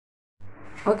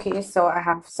Okay, so I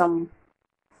have some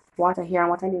water here, and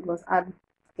what I did was add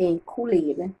a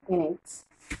Kool-Aid in it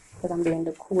because I'm doing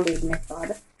the Kool-Aid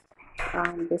method.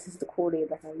 This is the Kool-Aid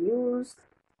that I used,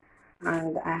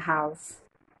 and I have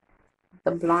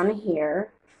the blonde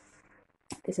hair.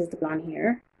 This is the blonde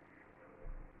hair.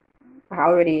 I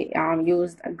already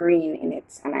used a green in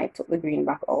it, and I took the green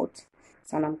back out.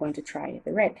 So now I'm going to try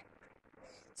the red.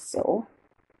 So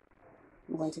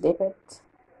I'm going to dip it.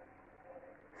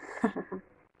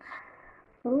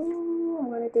 Ooh, I'm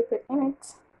going to dip it in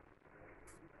it.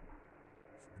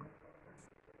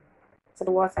 So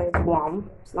the water is warm.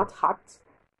 It's not hot,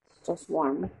 it's just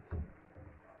warm.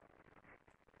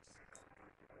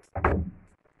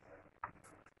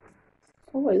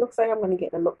 Oh, it looks like I'm going to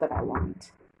get the look that I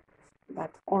want.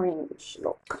 That orange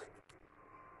look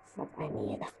that I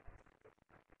need.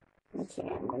 Okay,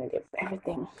 I'm going to dip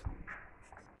everything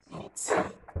in it.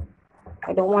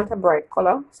 I don't want a bright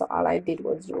color, so all I did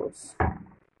was use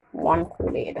one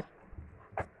Kool-Aid.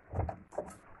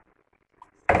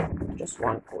 Just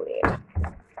one Kool-Aid.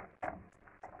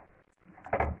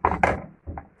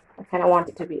 I kind of want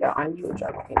it to be an unusual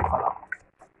looking color.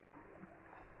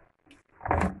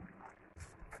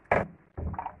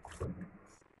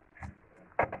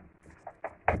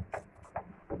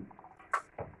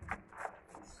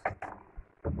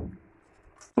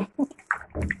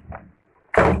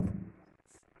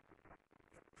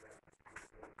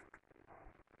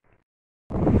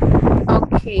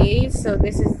 Okay, so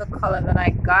this is the color that I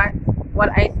got. What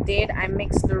I did, I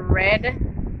mixed the red,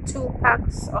 2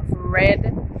 packs of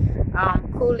red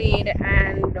Kool-Aid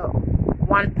and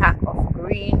 1 pack of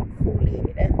green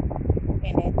Kool-Aid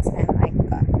in it, and I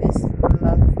got this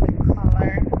lovely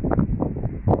color.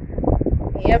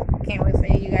 Yep, can't wait for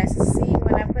you guys to see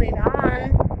when I put it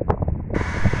on.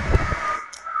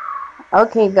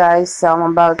 Okay guys, so I'm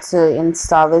about to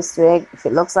install this wig. If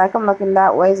it looks like I'm looking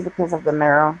that way, it's because of the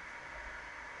mirror.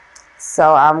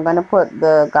 So I'm gonna put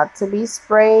the Got To Be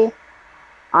spray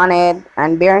on it,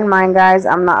 and bear in mind guys,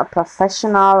 I'm not a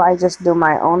professional, I just do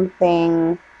my own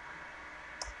thing.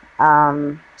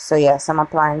 So yes, I'm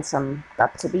applying some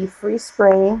Got To Be free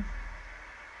spray.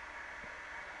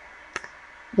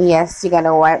 Yes, you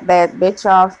gotta wipe that bitch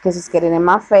off because it's getting in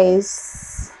my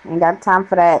face. Ain't got time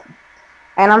for that.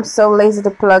 And I'm so lazy to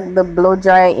plug the blow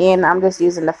dryer in, I'm just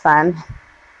using the fan.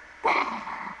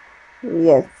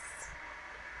 Yes,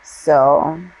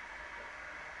 so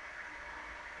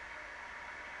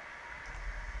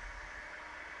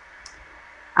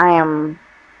I am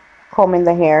combing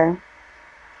the hair.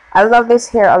 I love this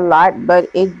hair a lot, but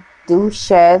it do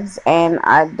sheds, and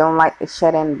I don't like the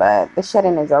shedding, but the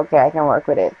shedding is okay. I can work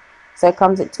with it. So it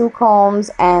comes with 2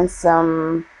 combs and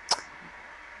some,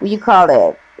 what you call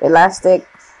it, elastic,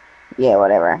 yeah,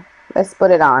 whatever. Let's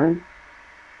put it on.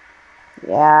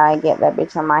 Yeah, I get that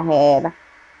bitch on my head.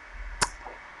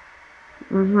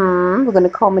 We're gonna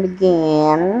comb it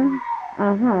again.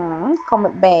 Comb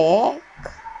it back.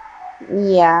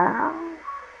 Yeah,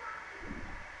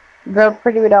 girl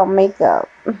pretty without makeup.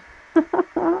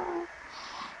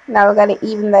 Now we gotta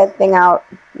even that thing out.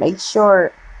 Make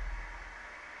sure.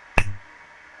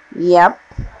 Yep.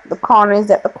 The corner is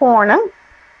at the corner.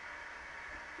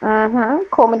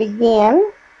 Comb it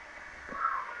again.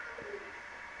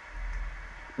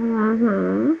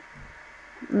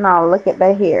 Now look at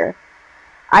that hair.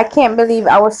 I can't believe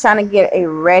I was trying to get a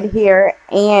red hair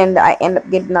and I end up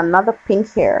getting another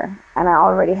pink hair. And I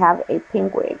already have a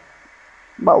pink wig.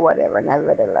 But whatever,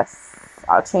 nevertheless.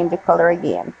 I'll change the color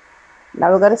again.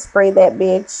 Now we're gonna spray that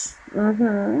bitch.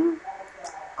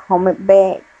 Comb it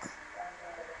back.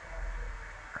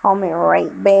 Comb it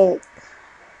right back.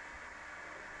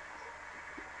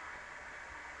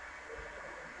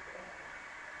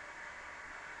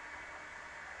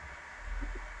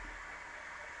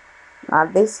 Now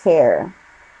this hair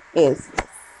is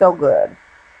so good.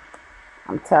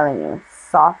 I'm telling you,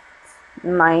 soft,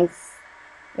 nice.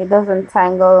 It doesn't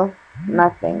tangle,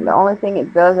 nothing. The only thing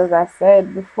it does, as I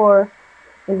said before,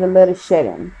 is a little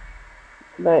shedding.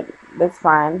 But that's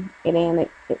fine. It ain't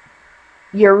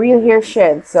your real hair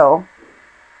shed, so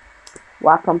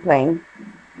why complain?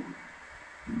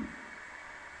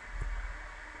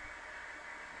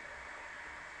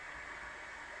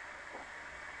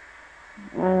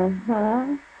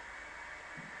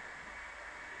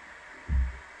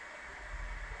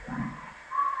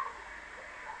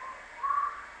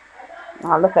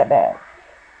 Oh, look at that.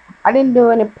 I didn't do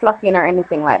any plucking or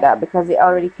anything like that because it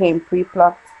already came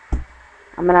pre-plucked.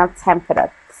 I'm gonna have time for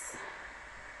that.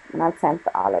 I'm gonna have time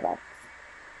for all of that.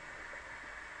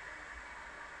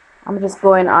 I'm just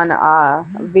going on a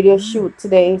video shoot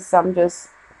today, so I'm just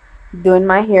doing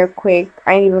my hair quick.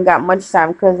 I ain't even got much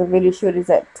time because the video shoot is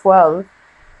at 12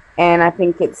 and I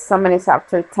think it's some minutes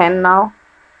after 10 now,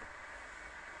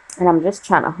 and I'm just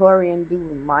trying to hurry and do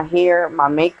my hair, my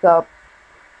makeup,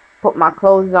 put my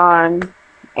clothes on,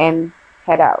 and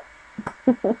head out.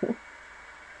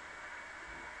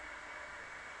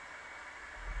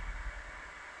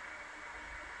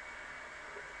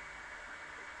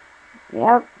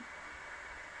 Yep,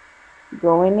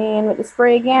 going in with the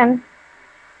spray again.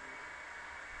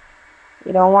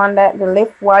 You don't want that to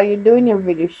lift while you're doing your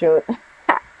video shoot.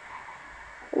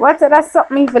 What's that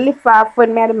something for lift off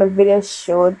when me do my video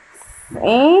shoot?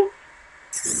 Eh?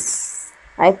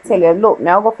 I tell you, look,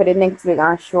 me I'll go for the next week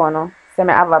and show now. So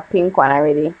me have a pink one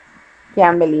already.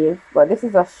 Can't believe. But this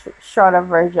is a shorter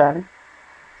version.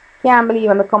 Can't believe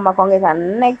when I come back and get a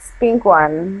next pink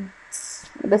one.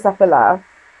 This I feel laugh.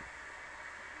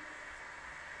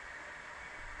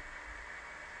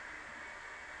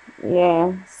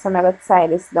 Yeah, so I'm gonna tie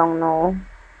this down now.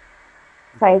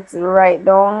 Tie it right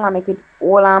down and make it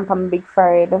all on my big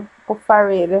forehead. Put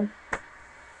forehead.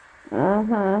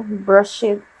 Brush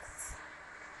it.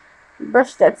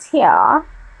 Brush that here.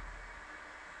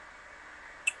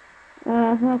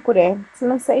 Put it.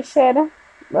 So say shed.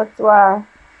 But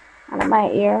under my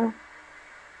ear.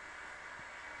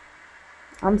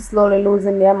 I'm slowly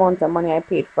losing the amount of money I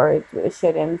paid for it with the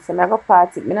shedding. So I go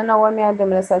party. I don't know what I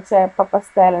do. I just try proper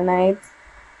style night.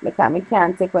 Because I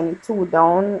can't take when it's too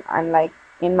down and like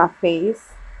in my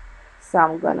face. So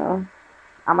I'm gonna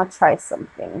try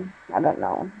something. I don't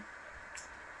know.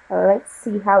 Let's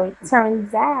see how it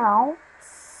turns out.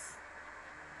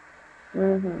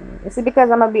 You see,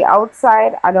 because I'm gonna be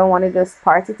outside, I don't want to just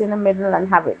part it in the middle and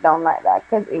have it down like that,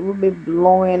 because it will be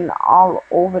blowing all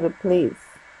over the place.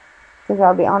 Because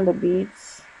I'll be on the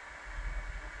beach.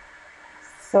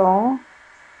 So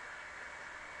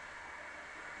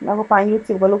I'll go on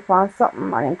YouTube, go look for something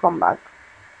and then come back.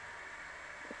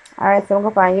 Alright, so I'm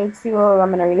going to on YouTube.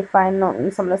 I'm gonna really find nothing.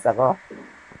 Some of this I go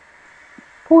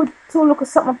put two look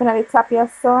something up in the top here,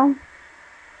 so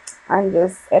and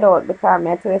just head out, because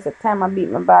I tell you, it's the time I beat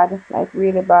my bad, like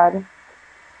really bad.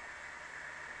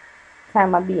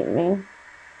 Time I beat me.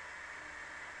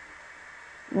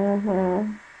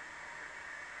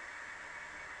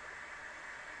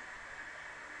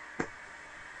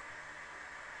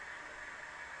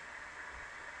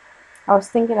 I was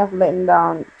thinking of letting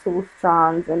down 2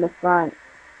 strands in the front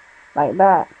like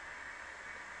that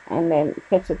and then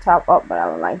catch the top up, but I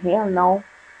was like, hell no,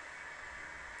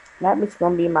 that bitch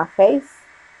gonna be my face.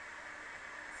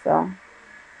 So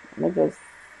let me just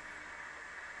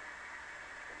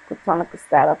put on like a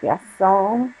style up here.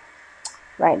 So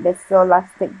right, this so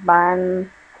elastic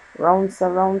band round so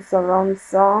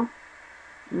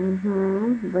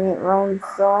bring it round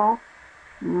so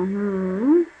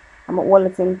I'm gonna hold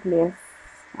it in place.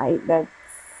 I eat that.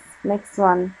 Next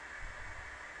one,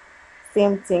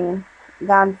 same thing,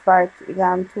 gone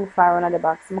too far on the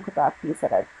back, so I'm gonna cut off a piece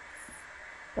of that.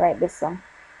 Right, this one.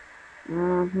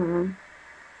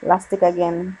 Elastic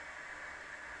again,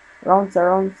 round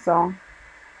so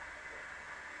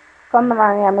come on,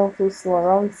 I'm moving too slow.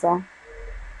 Round so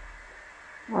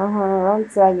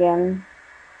round so again,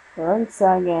 look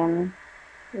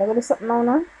at this something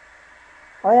now.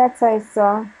 Oh yeah, tight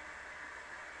so.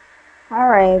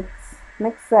 Alright,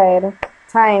 next side.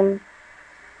 Time.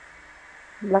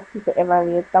 Black people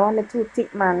evaluate. I want the too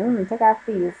thick, man. Take off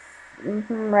piece.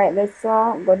 Right, this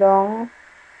so. Go down.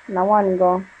 Now one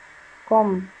go.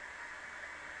 Come.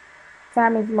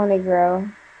 Time is money, girl.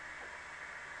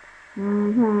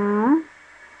 Round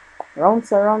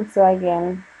so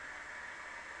again.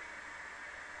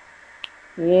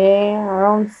 Yeah,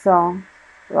 round so.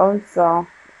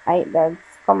 Right, that's.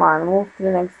 Come on, move to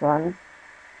the next one.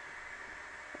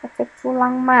 That takes too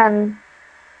long, man.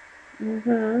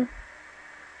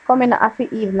 Come in after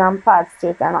evening parts to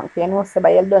it and not you know, so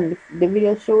by you done the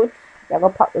video shoot, you're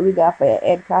gonna pop the wig off for your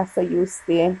head, cause so you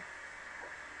stay.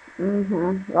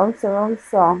 Round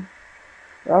so.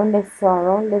 Round this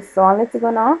so. Let's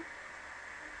go now.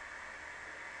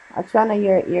 I'm trying to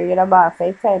your ear, you're the boss, so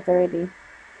it's tight already.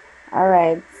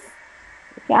 Alright.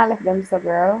 You can't let them so,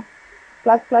 girl.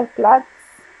 Plot.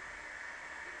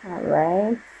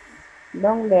 Alright.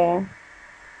 Down there.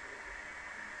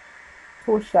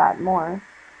 Too short, more.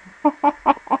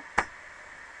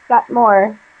 Flat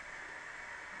more.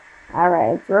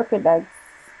 Alright, work with that.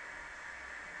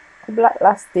 Black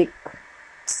plastic.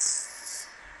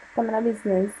 Come in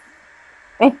business.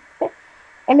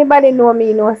 Anybody know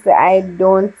me knows that I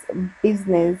don't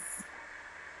business.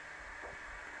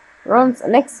 Runs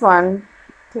next one.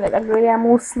 Let the girl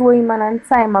move slow man and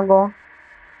time ago.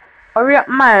 Hurry up,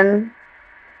 man.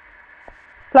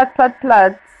 Plot, plot,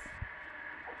 plot.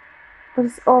 Put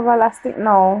this over elastic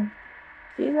now.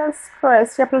 Jesus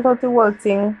Christ, she plot out the whole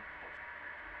thing.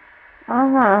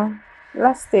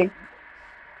 Elastic.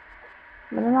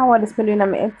 I don't know what this been doing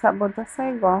on my head top, but that's how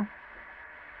I go.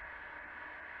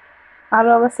 I'll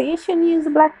always say, you shouldn't use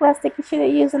black plastic, you should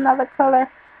use another color.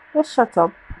 Just shut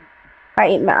up. I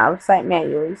eat my outside my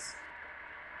use.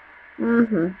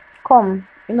 Come.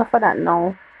 Enough of that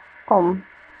now. Come.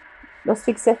 Just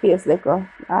fix your face, little.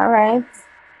 Alright.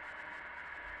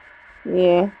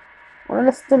 Yeah. Well,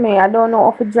 listen to me. I don't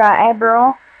know how to draw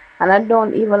eyebrow. And I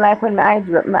don't even like when my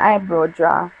eyebrow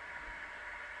draw.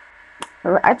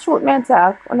 I shoot me and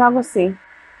talk. I'm not gonna see.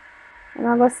 I'm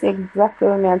not gonna see exactly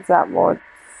what me talk about.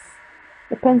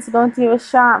 The pencil don't even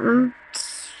sharpen.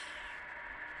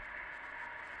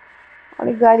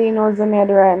 Only God he knows what I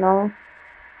do right now.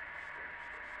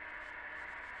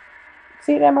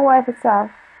 See them my wipe it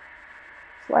off.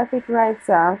 Wipe it right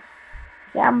off.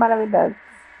 Can't bother with that.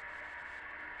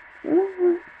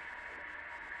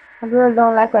 A girl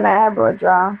don't like when I eyebrow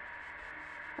draw.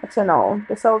 But you know.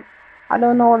 So I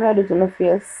don't know what I do to my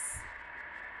face.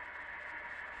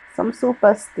 Some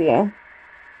super stay.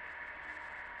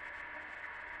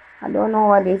 I don't know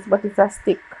what it is, but it's a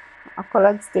stick. A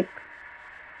colored stick.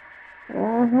 I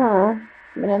don't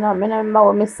remember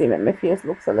what I see when my face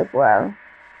looks a little well.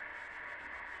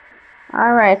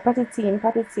 Alright, patty-teen.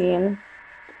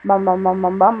 Bam bam bam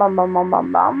bam bam bam bam bam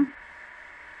bam bam.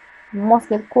 Must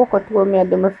get cocoa told me I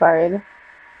do my forehead.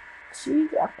 Jeez,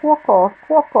 cocoa.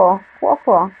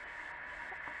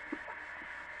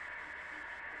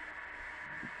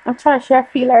 I'm trying to share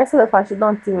feel herself and she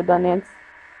don't even done it.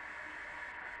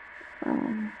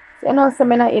 So you know, so I'm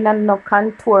not in and no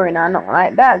contouring or nothing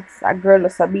like that. A girl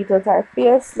just a beat out her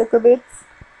face a little bit.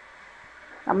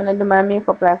 I'm gonna do my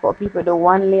makeup like how people do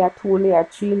 1 layer, 2 layer,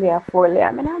 3 layer, 4 layer.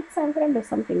 I mean, I have time for them to do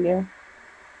something there.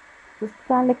 Just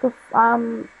put on like a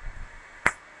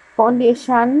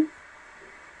foundation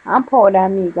and powder,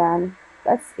 Megan.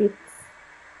 That's it.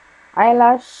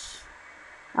 Eyelash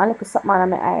and like something on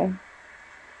my eye.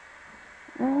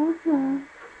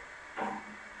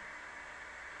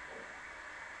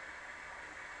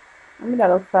 I'm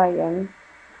gonna look for again.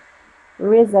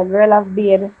 Razor girl of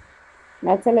beard.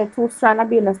 I tell you, 2 strand of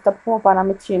beard and stop up on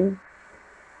my chin.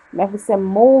 I have to say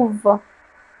move. I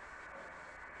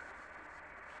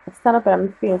stand up on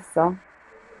my face, so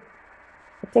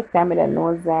I take time with the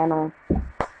nose there now.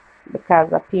 Because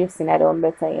the piercing I don't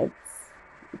better yet.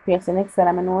 The piercing next side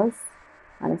of my nose.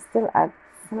 And it's still at.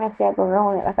 So I feel go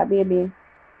around it like a baby.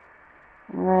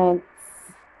 Alright.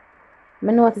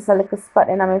 I notice a little spot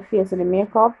in my face with the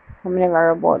makeup. I'm never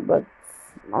about, but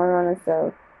I run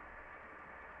myself.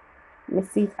 I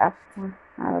see it after.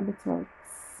 I have a bit of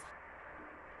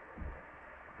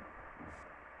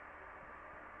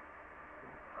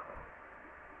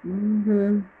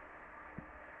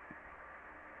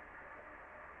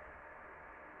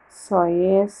So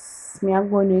yes, me are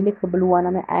going with little blue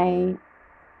on my eye.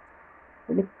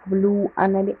 The blue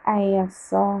under the eye,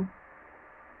 so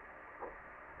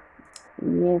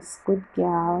yes, good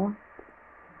girl.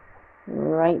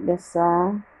 Right there,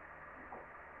 so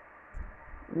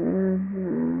you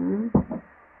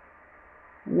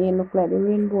look like the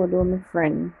rainbow though, my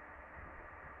friend.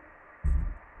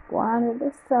 Go on with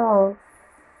the stuff.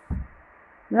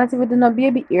 Not even do no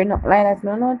baby ear, not like that.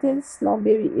 No notice, no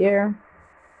baby ear.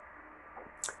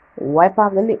 Wipe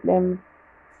off the lip them.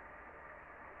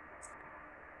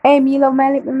 Hey, me love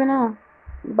my lip, me now.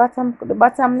 The bottom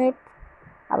lip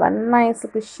have a nice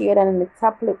little shade, and then the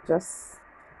top lip just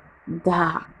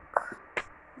dark.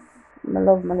 I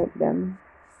love my lip them.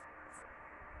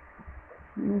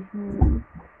 I'm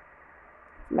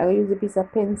gonna use a piece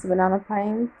of pencil banana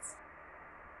paint.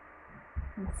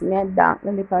 See me dark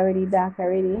the lip already, dark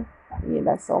already. Yeah,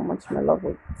 that's so much I love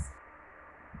it.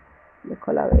 The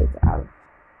color it have.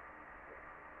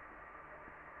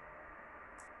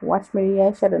 Watch me the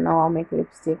eyeshadow now. I'll make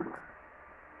lipstick.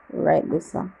 Right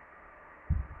this one.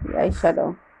 The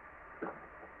eyeshadow.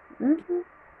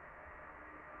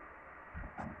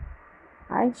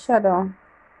 Eyeshadow.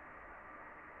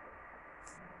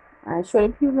 I show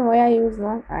the people what I use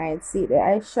now. Alright, see the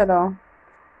eyeshadow.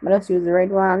 I'm just use the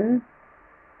red one.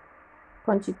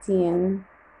 Punch it in.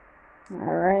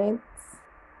 Alright.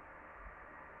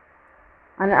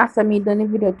 And after me done the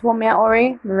video 2 me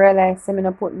already, I realize I'm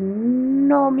gonna put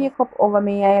no makeup over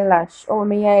my eyelash, over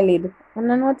my eyelid.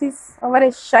 And I notice over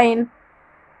the shine.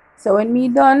 So when me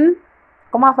done,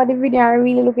 come off of the video and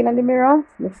really looking at the mirror,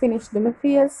 I finish do my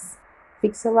face,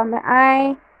 fix over my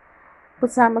eye,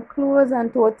 put on my clothes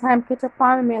and to time catch up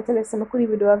on me. I tell you I could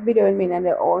even do a video with me and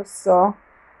then also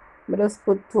I just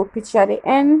put two picture at the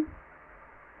end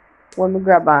when we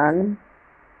grab on.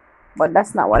 But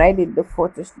that's not what I did the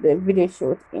video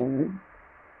shoot in,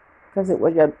 because it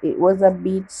was a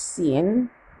beach scene,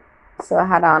 so I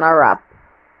had on a wrap.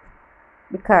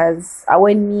 Because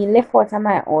when me left out of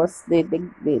my house, the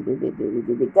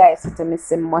guy said to me,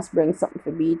 say, must bring something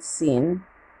for beach scene.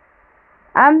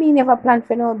 And me never planned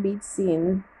for no beach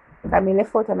scene. Because me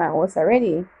left out of my house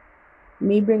already.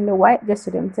 Me bring the white dress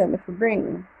to them, tell me to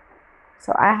bring.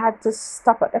 So I had to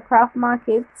stop at the craft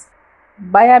market,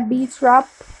 buy a beach wrap,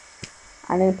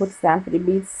 and then put it down for the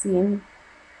beach scene.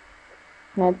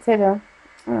 And I tell you,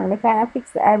 I kind of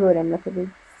fix the eyebrow them look a bit.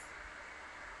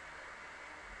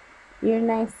 You're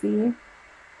nice, see?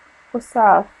 Push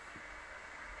off.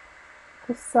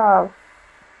 Push off.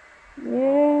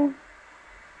 Yeah.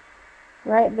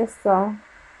 Right this so.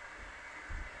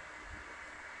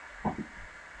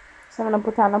 So I'm gonna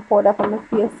put on a powder for my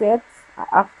face yet.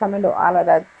 After I do all of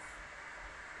that.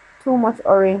 Too much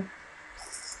hurry.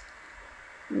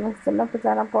 I'm gonna put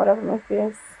on a powder for my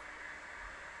face.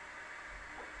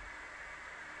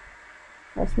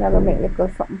 I'm gonna make little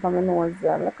something for my nose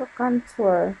there. Like a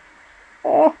contour.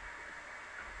 Eh.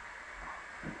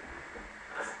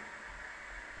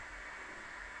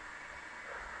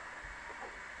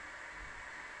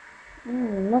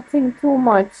 Nothing too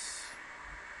much.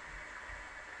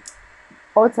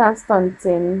 Out and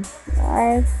stunting.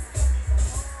 Alright.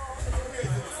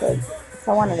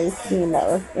 So one of these scene that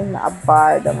was in a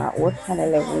bar down at Ocean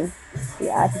 11. The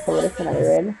article was in the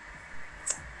red.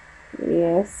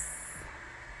 Yes.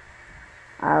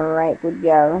 Alright, good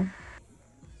girl.